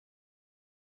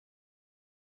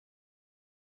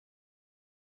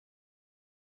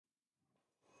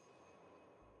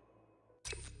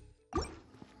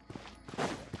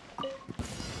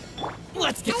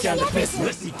Let's get down to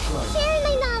business. Sharing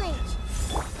my knowledge.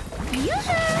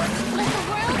 Yoo-hoo! Let the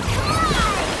world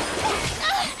collide!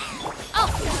 I'll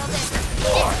settle this.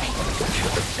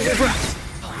 This way.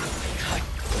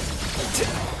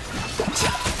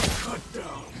 Cut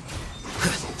down.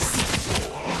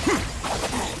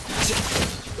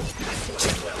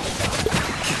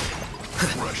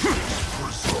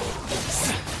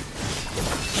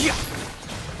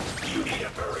 You need to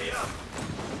hurry up.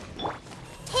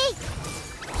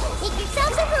 Take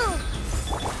yourselves a room.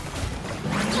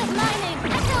 Let my name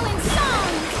echo in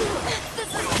song. This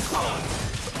is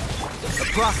The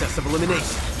process of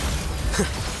elimination.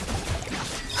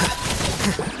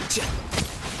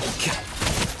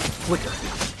 Flicker.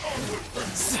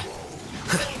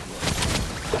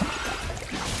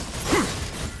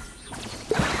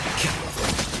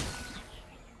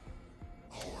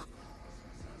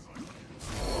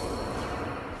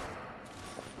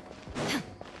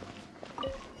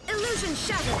 illusion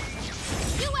shattered.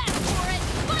 You asked for it.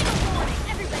 Final warning.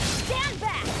 Everybody stand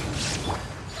back.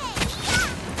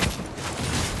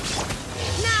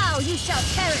 Now you shall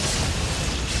perish.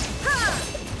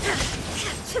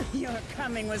 Your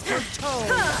coming was foretold.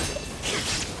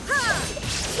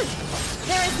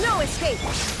 There is no escape.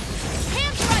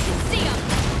 Hands where I can see them.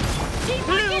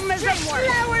 Bloom as the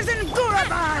flowers in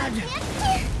Gurabad!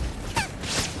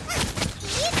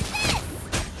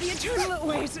 The eternal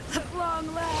awaits at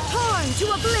long last. Torn to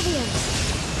oblivion.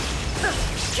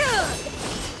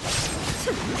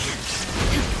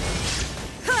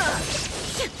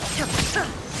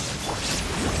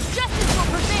 Justice will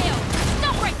prevail.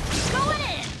 Stop right. Going in.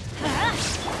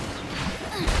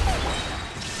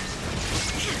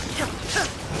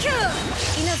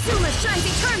 Inazuma shines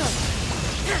eternal.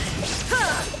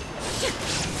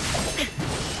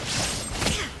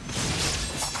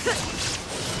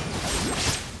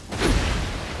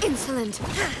 Insolent.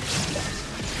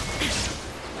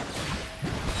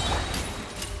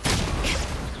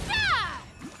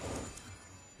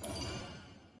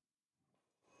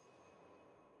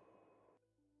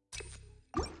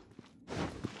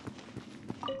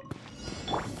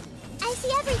 I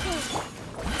see everything.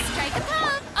 Strike a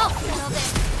pose. I'll settle this.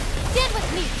 Stand with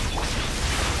me.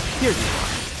 Here you are.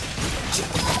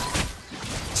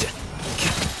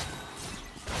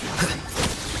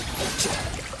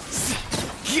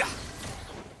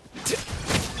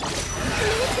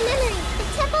 Committed to memory, the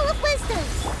Temple of Wisdom.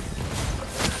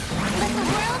 Let the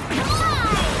world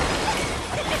collide.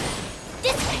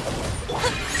 This way.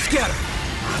 Scatter.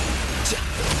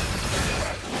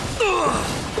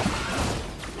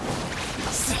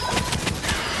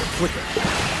 Flicker.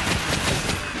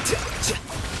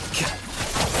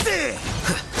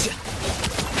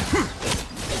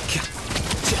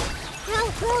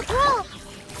 Roll.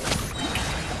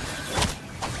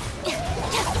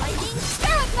 Lightning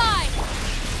Spirit Line.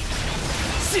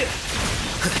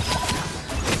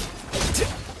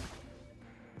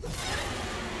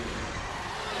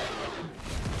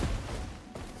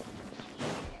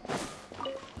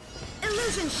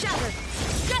 Illusion shattered.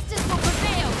 Justice will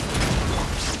prevail.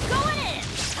 Going in.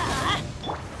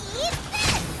 Eat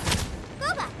this.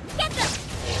 Boba, get them.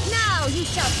 Now you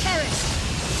shall perish.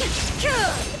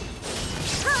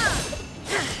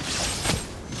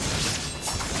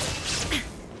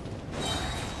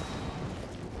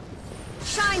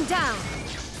 Shine down.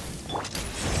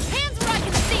 Hands where I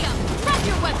can see them. Drop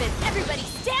your weapons. Everybody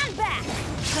stand back.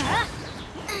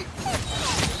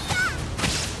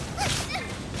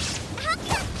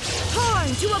 Torn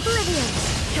to oblivion.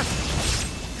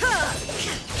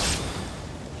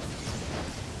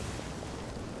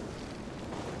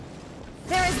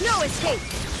 There is no escape.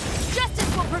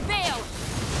 Justice will prevail.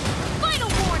 Final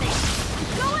warning. I'm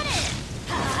going in.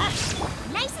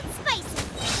 Nice and spicy.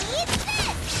 Eat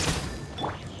this.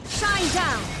 Shine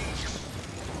down.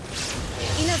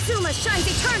 Inazuma shines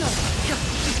eternal.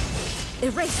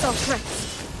 Erase all threats.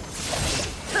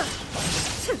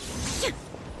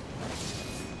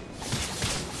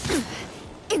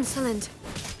 Insolent.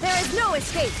 There is no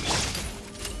escape.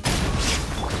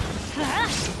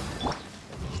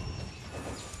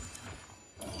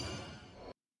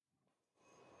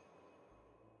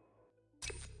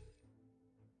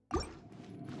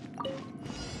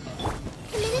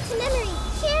 Committed to memory,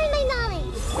 sharing my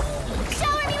knowledge.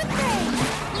 Shower me with praise.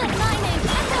 Let my name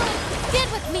echo. Stand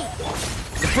with me.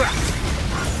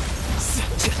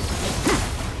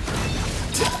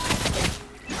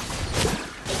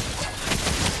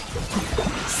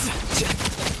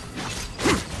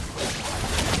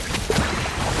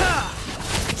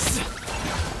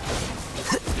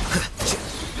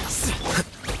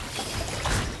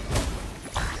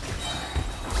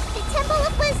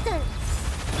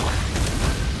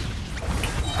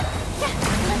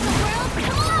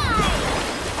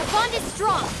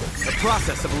 strong. The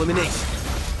process of elimination.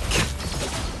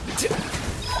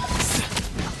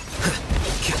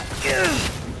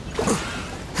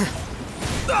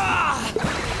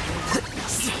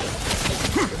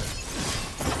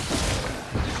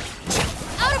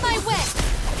 Out of my way!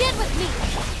 Stand with me!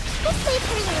 Let's leave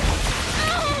here!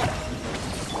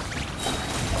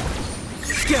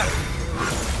 Scatter!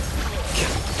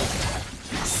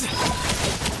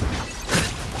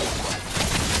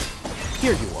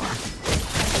 Here you are.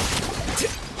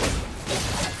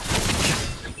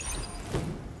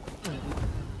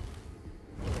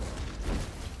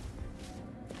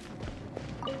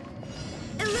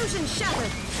 Illusion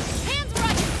shattered! Hands where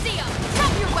I can see them!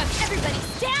 Drop your web, everybody!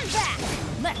 Stand back!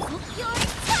 Let's look your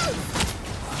toast!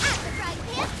 At the right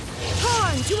hip!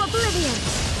 Torn to oblivion!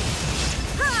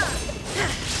 Ha!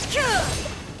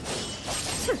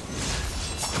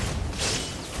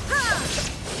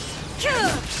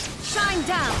 Shine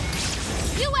down!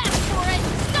 You asked for it!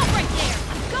 Stop right there!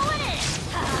 I'm going in!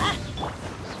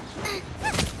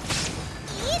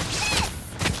 Eat this!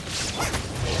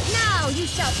 Now you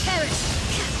shall perish!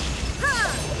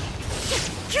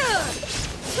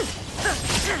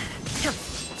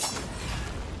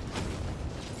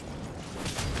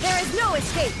 There is no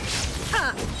escape!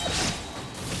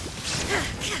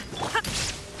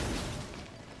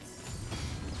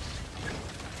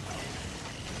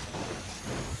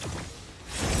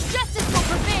 Justice will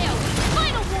prevail!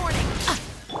 Final warning!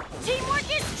 Teamwork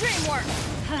is dreamwork!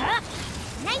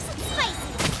 Nice and spicy!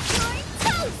 You're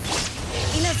toast!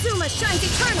 Inazuma shines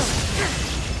eternal!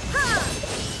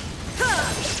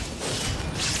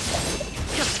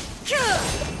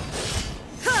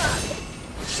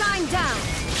 Shine down!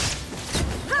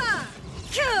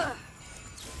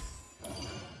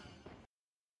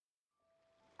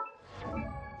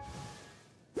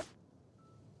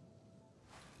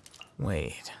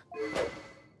 Wait.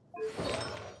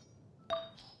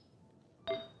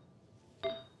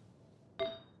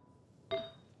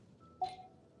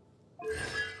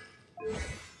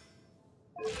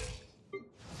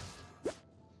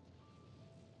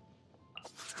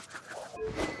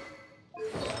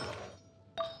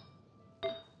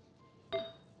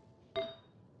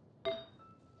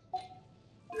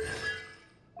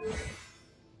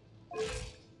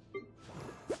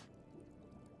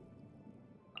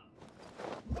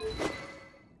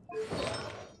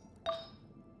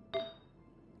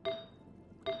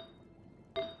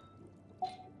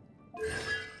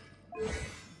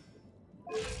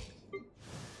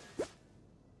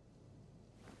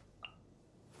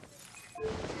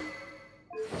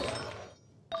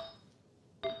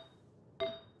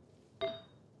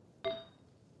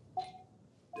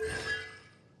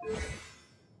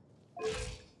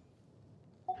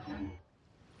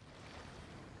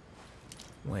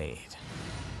 Wait.